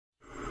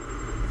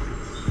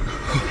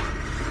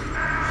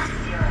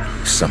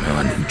Somehow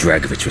I knew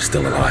Dragovich was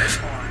still alive.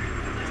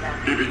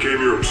 He became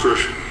your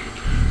obsession.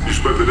 You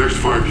spent the next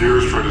 5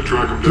 years trying to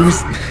track him down.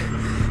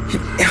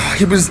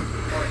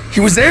 He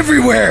was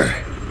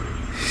everywhere!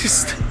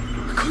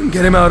 I couldn't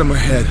get him out of my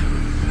head.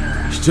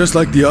 He's just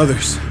like the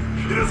others.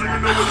 He doesn't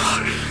even know what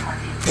to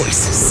say.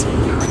 Voices.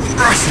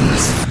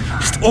 Russians.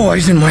 Just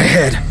always in my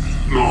head.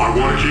 No, I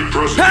want to keep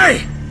pressing.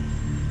 Hey!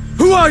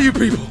 Who are you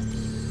people?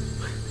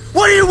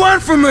 What do you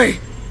want from me?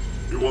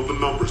 You want the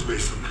numbers,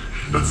 Mason.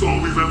 That's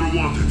all we've ever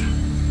wanted.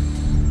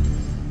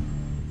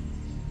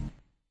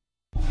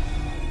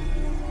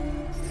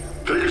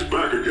 Take us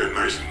back again,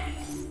 Mason.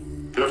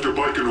 After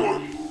Baikonur,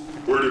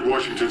 where did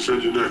Washington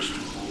send you next?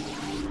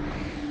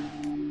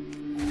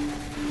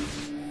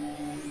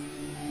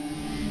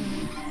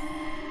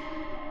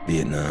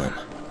 Vietnam.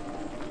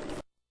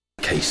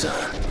 Khe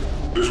Sanh.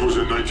 This was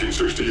in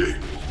 1968.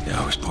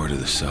 Yeah, I was part of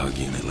the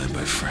S.O.G unit led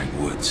by Frank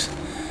Woods.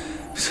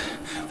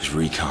 It was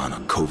recon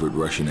on covert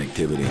Russian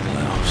activity in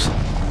Laos.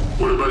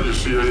 What about your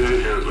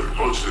CIA handler,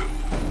 Hudson?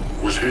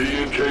 Was he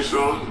in Khe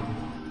Sanh?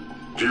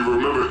 Do you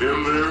remember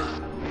him there?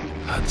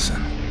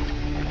 Hudson.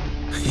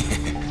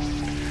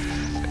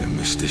 And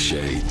Mr.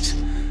 Shades.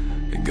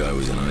 The guy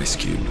was an ice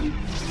cube.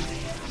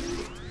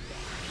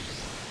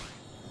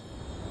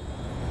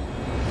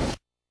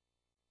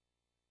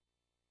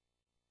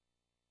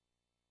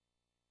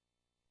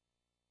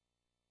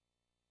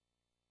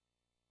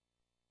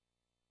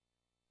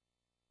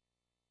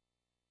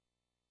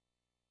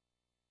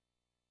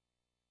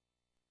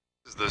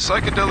 The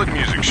Psychedelic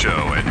Music Show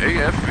at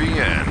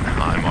AFVN.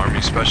 I'm Army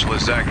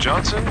Specialist Zach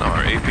Johnson.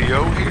 Our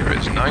APO here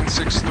is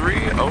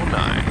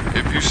 96309.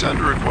 If you send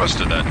a request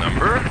to that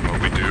number, what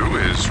we do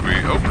is we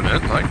open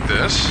it like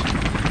this.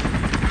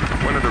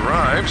 When it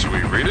arrives,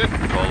 we read it,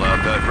 pull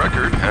out that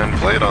record, and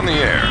play it on the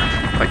air.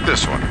 Like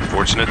this one,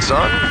 Fortunate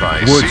Son by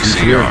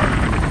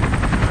CCR.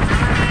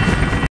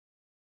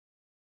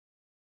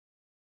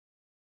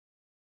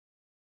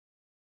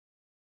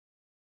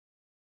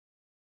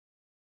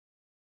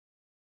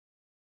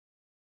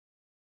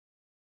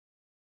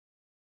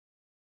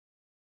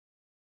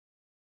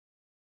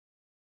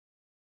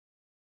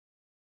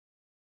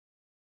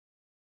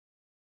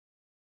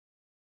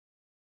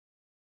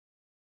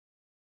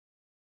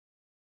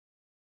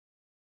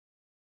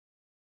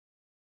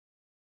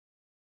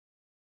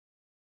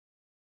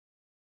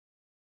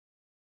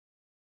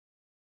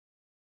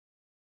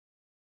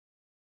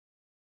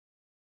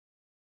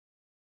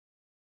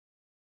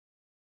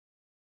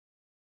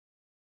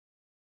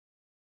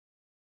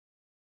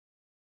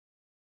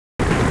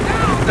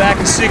 Back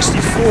in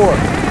 '64,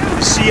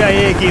 the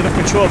CIA gave up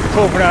control of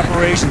covert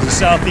operations in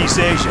Southeast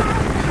Asia,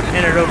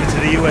 handed it over to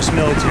the U.S.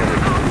 military.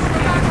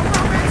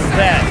 From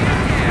that,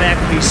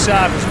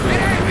 S.O.G was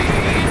born.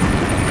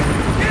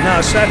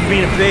 Now, aside from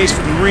being a base for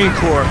the Marine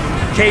Corps,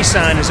 Khe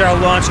Sanh is our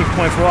launching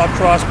point for all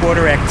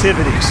cross-border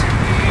activities,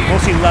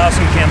 mostly Laos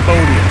and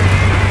Cambodia.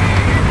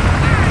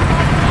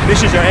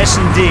 Missions are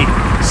S&D,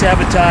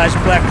 sabotage,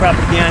 black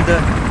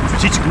propaganda,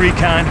 strategic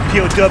recon,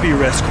 POW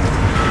rescue.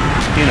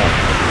 You know.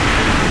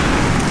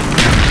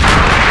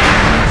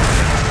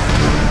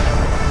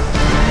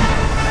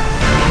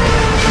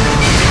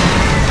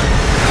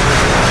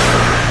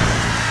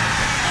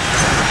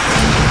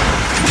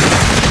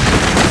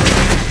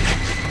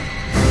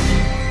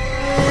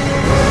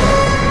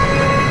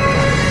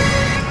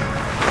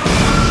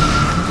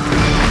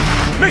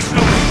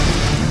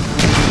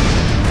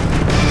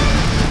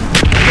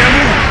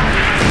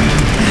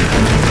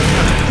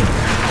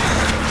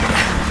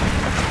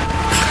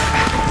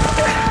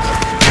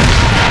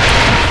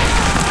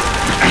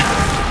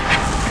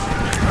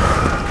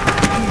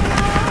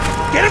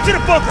 To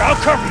the bunker, I'll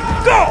cover you.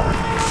 Go!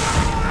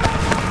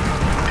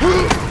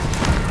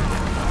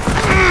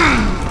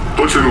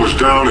 Hudson was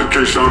down and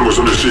Khe Sanh was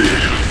under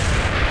siege.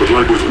 But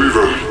like with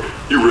Weaver,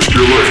 you risked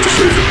your life to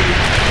save him.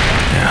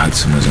 Yeah,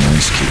 Hudson was an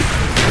ice cube.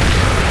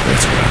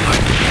 That's what I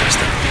liked the best.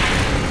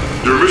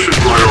 Your mission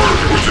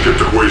priority was to get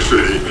to Hue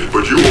City,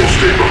 but you all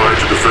stayed behind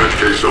to defend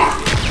Khe Sanh.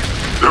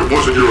 That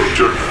wasn't your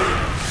objective.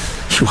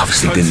 You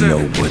obviously didn't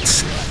know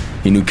Woods.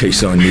 You knew Khe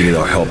Sanh needed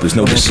our help. There's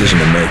no decision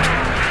to make.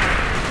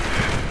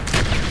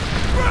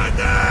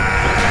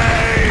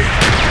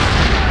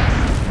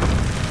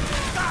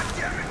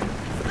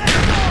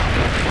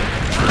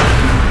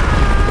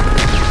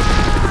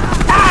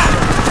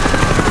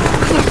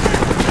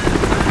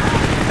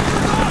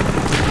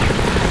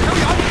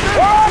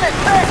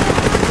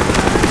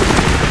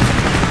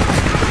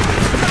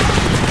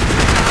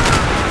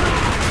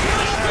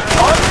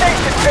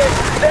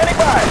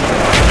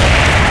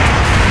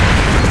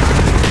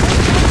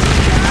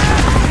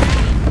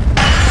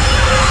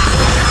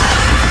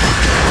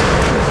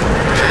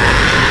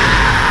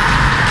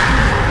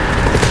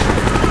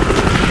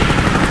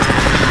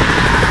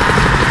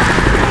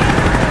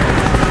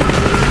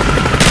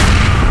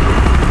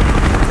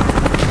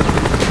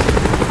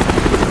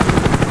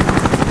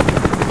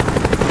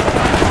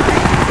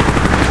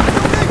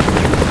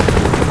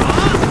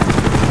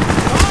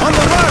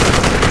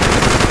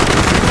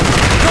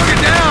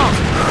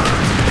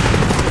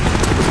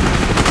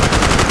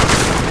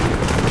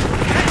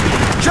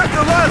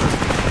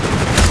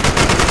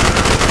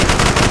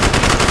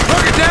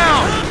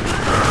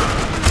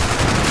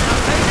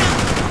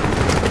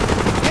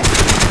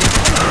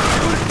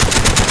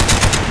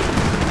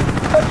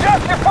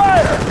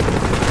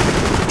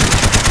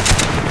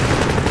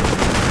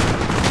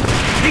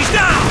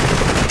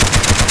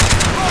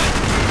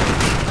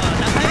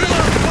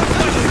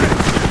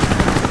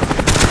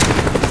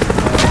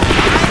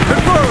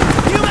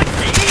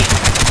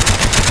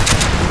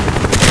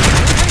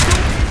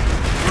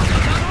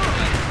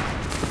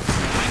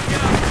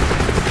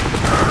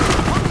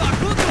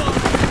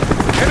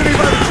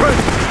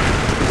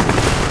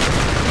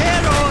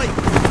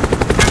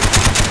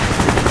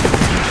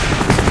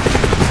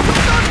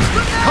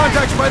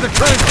 Contacts by the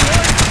trench!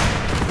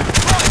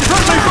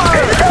 Friendly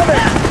fire!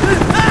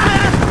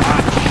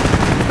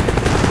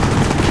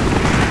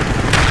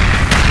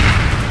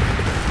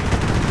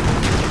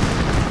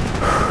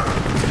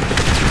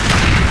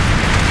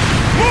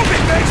 Move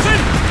it, Mason!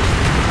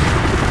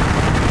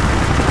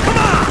 Come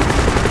on!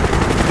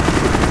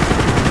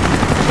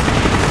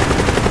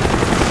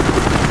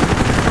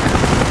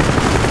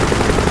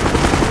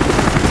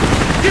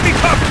 Give me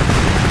cover!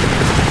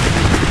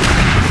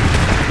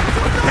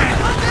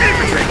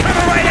 Infantry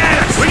coming right at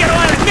us! We got a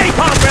line of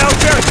napalm rounds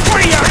there,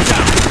 20 yards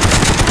out!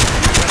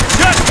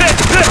 Just hit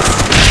this!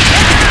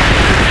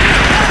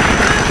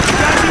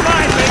 Got your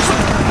mind, Mason!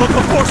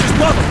 Local forces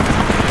level!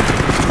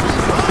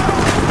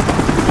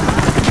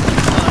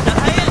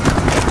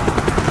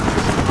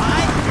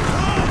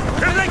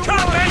 Here they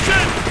come,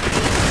 Mason!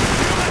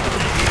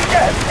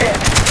 Yes, hit!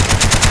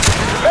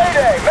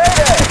 Mayday!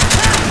 Mayday!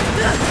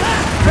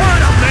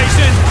 Burn up,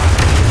 Mason!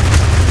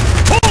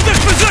 Hold this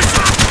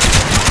position!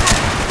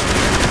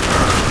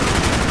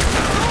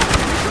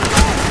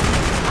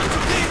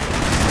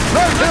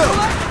 Right hill!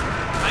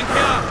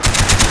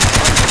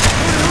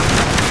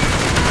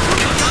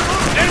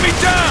 Enemy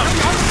down!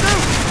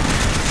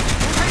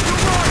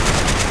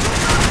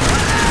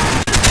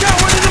 Go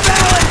into the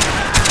valley!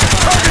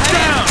 Target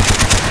down!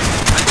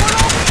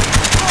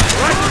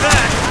 Right to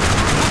that!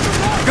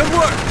 Good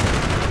work!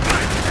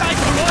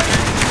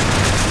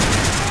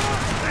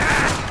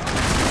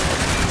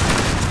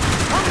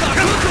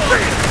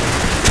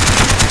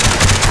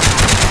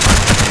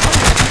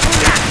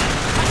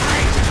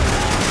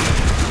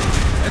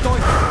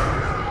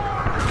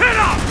 Hit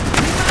up!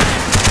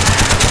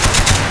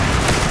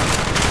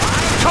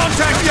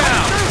 Contact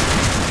down!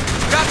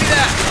 Copy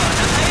that!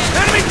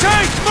 Enemy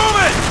tank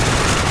moving!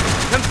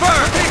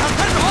 Confirm!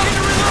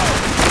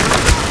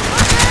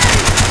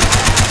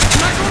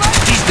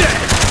 He's dead!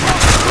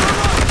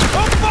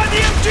 Open by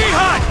the MG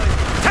hut!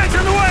 Tanks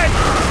on the way!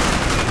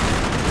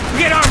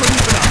 We get armor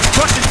moving up!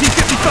 Russian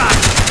T-55!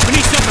 We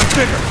need something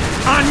bigger!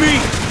 On me!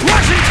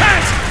 Russian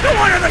tanks! No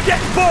wonder they're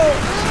getting bold!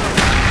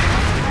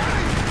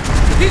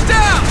 He's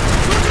down!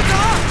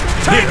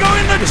 Tango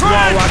in the trench! This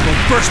wall rock will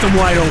burst them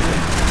wide open.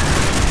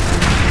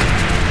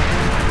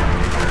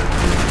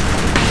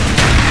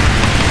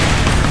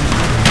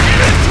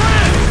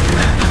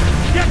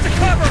 Get to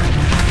cover!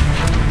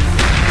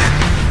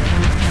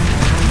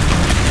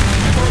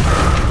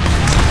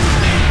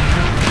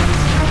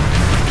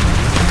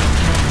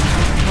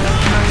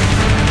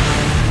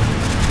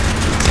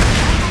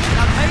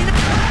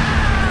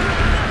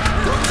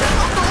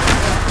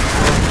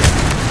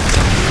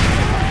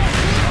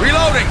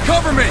 Reloading!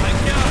 Cover me!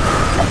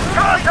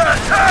 Contact!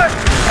 Tank!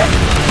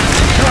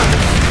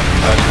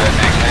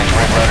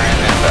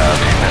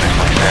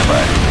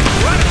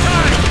 We're out of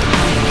time!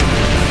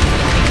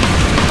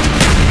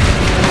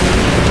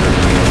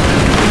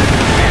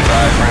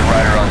 Red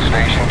Rider on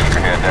station, keep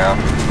your head down.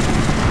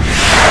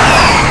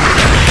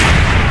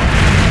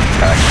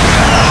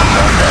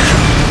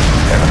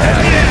 Have an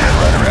active Red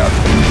Rider out.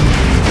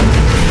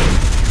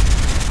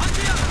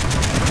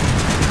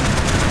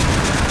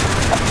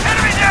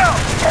 Enemy down!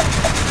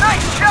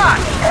 Nice shot!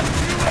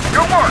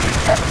 Good work!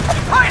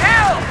 Right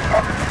hill!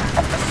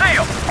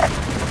 Seal!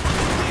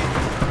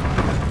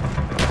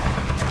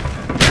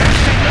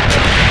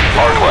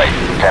 Parkway,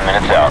 10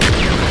 minutes out.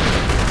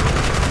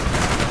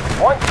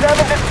 1-7,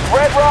 this is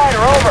Red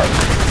Rider, over.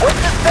 What's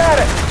the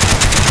status?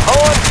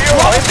 Low on fuel,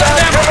 inside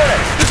 2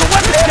 minutes. There's a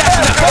weapons cache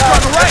in that cover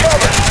on the right!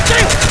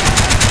 See?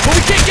 But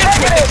we can't get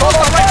to it! They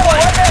closed our right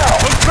flank!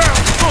 Those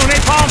barrels full of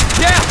napalm!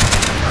 Yeah!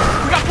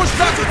 We got pushed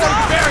back to the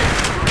barrier!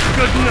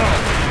 Good to know.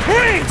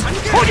 Marines!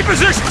 Hold your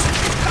positions!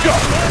 Go!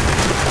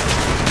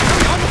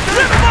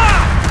 Rip them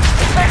off!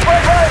 Six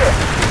Red Rider!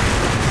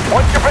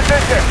 What's your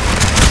position?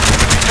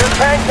 Just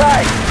hang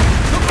tight.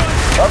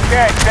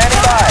 Okay,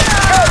 standing by.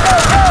 Go, go,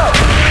 go!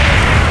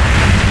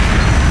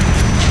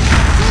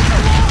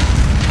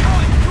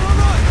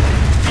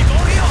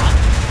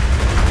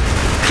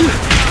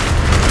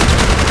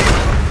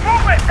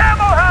 Movement,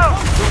 ammo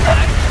house!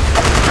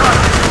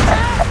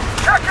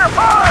 Check your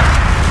fire!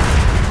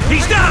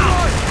 He's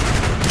down!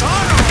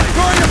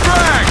 Throw your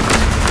frag!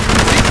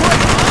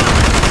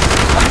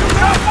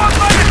 Got one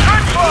by the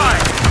trench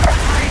line!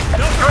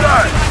 Good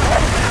eye!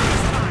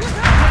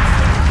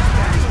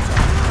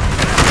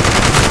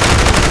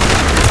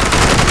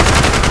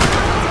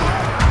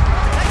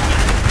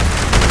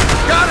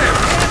 Got him!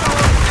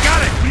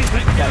 Got it!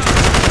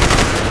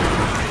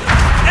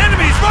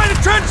 Enemies by the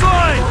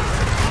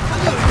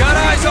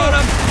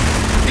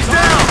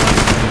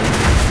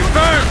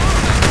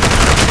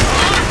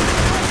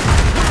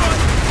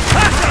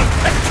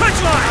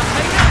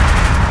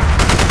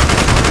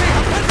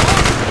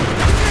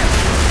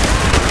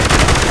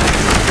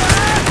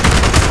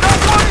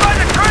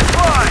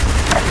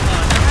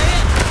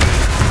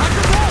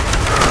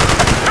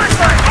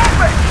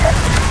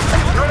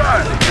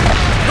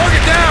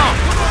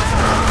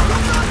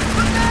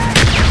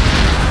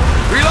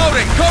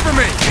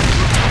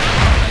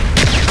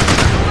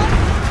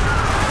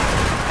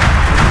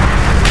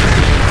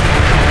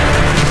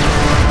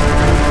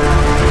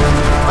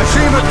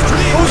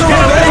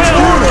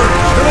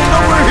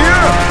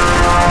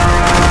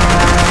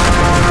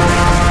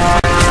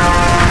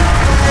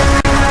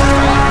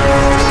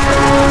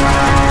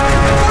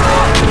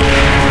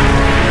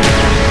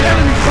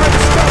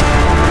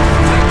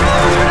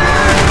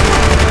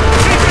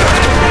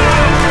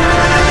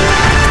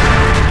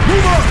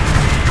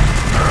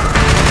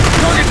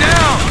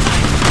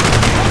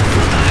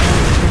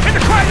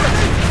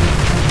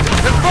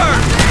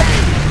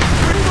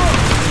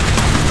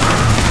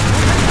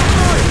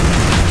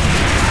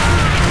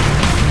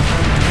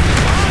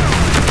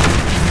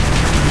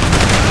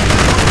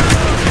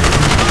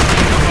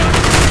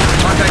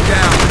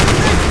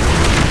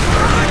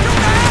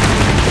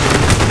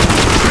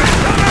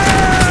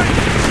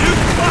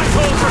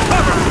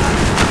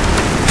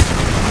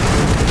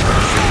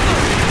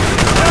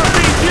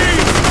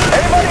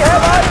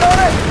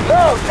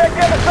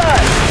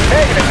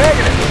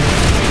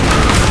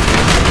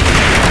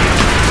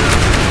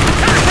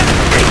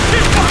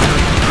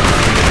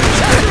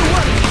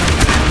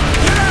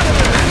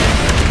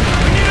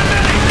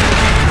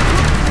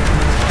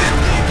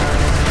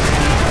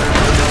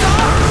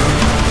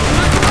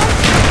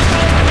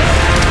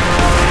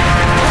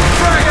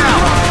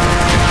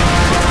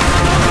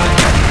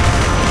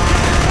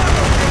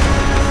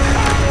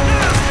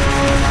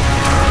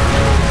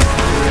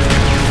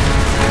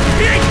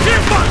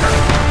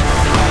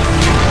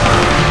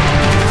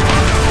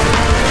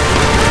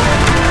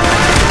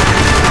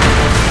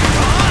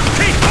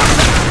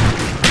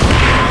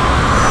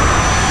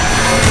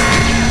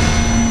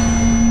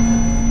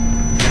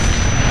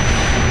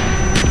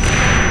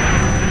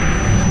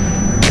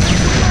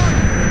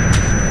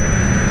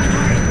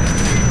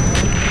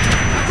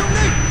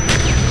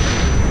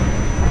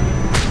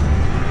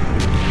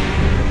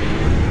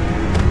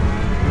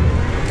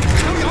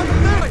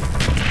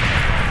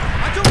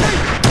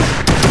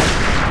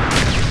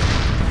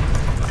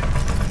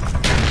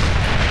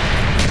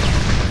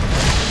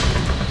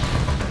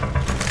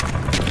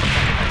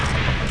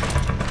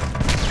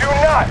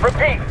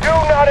Repeat, do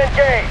not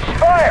engage.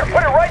 Fire!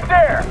 Put it right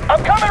there!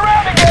 I'm coming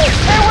around again!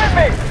 Stay with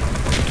me!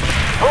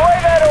 Belay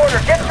that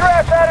order! Get your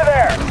ass out of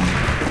there!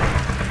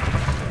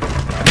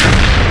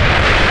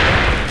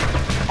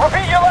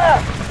 Repeat your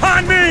left!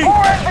 On me!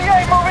 More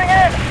NVA moving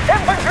in!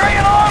 Infantry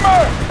and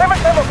armor! They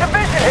must have a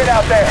division hit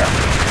out there!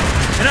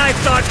 And I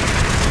thought,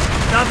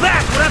 now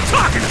that's what I'm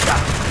talking about!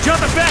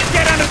 Jumping back,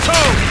 get on the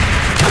toe!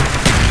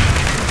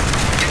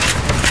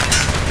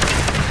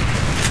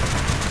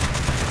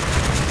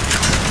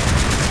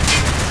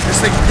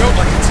 This thing's built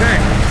like a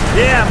tank.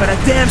 Yeah, but a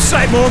damn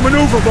sight more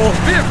maneuverable.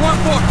 Viv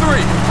 143,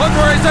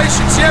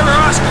 authorization Sierra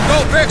Oscar,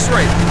 Golf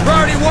X-ray.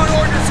 Priority 1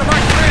 ordnance to my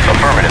command.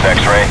 Affirmative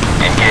X-ray.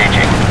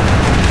 Engaging.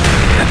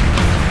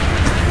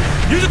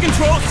 Use the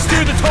controls to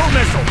steer the tow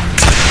missile.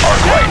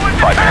 Arc light.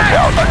 5 minutes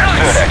out.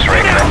 Understood.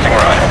 X-ray. Commencing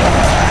run.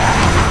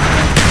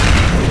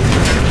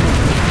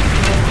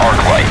 Arc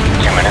light.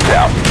 2 minutes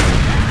out.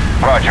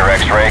 Roger,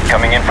 X-ray.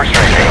 Coming in for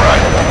strafing run.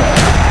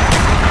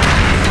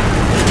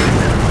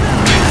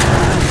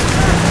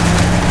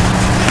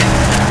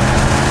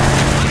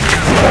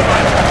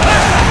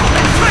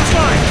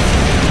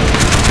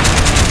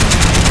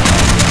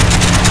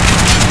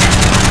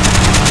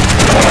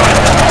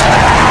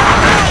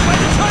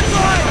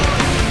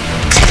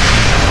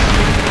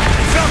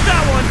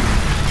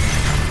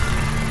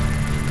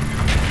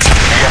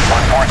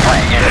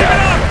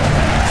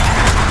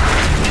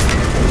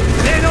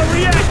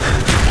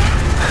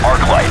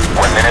 Arc light,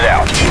 1 minute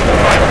out.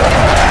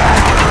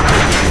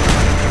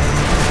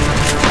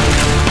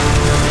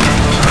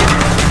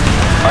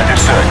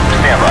 Understood.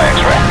 Stand by,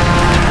 X-ray.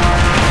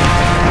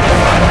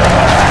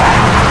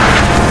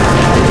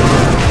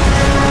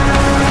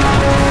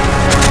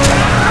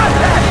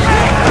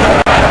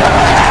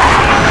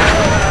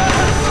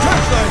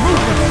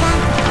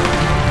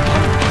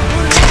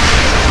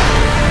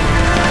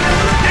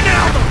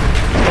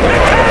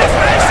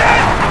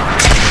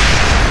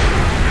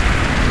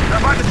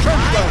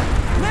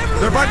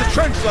 They're by the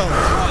trench zone.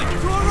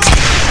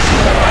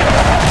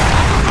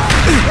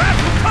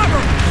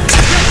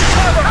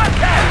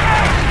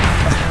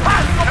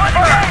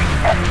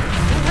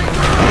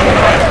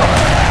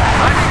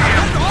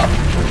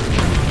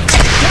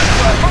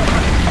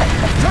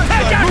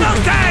 Take out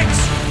those tanks!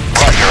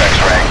 Roger,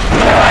 X-ray.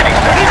 Lighting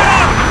sector.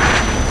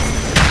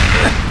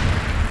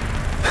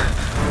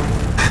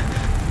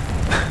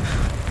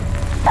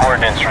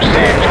 Coordinates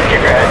received.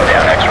 Keep your head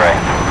down, X-ray.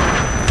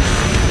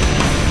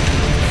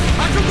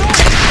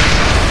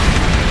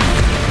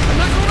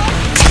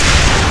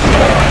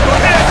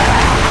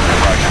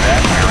 Roger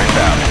that, we're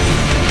inbound.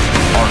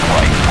 Arc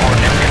light,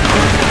 coordinates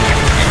confirmed.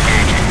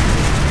 Engaging.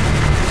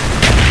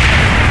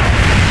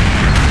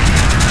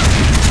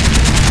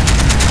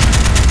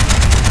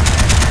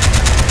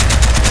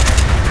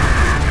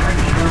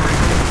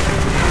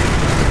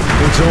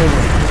 It's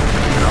over.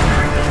 No.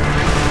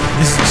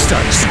 This is the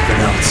start of something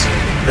else.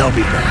 They'll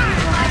be back.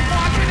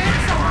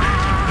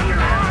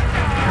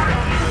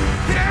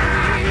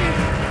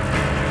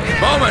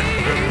 Bowman!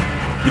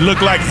 You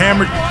look like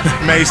hammered,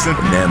 Mason.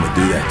 Man would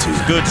do that too.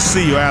 Good to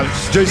see you,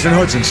 Alex. Jason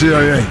Hudson,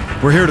 CIA.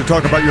 We're here to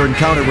talk about your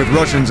encounter with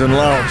Russians in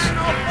Laos.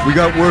 We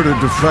got word a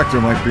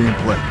defector might be in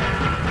play.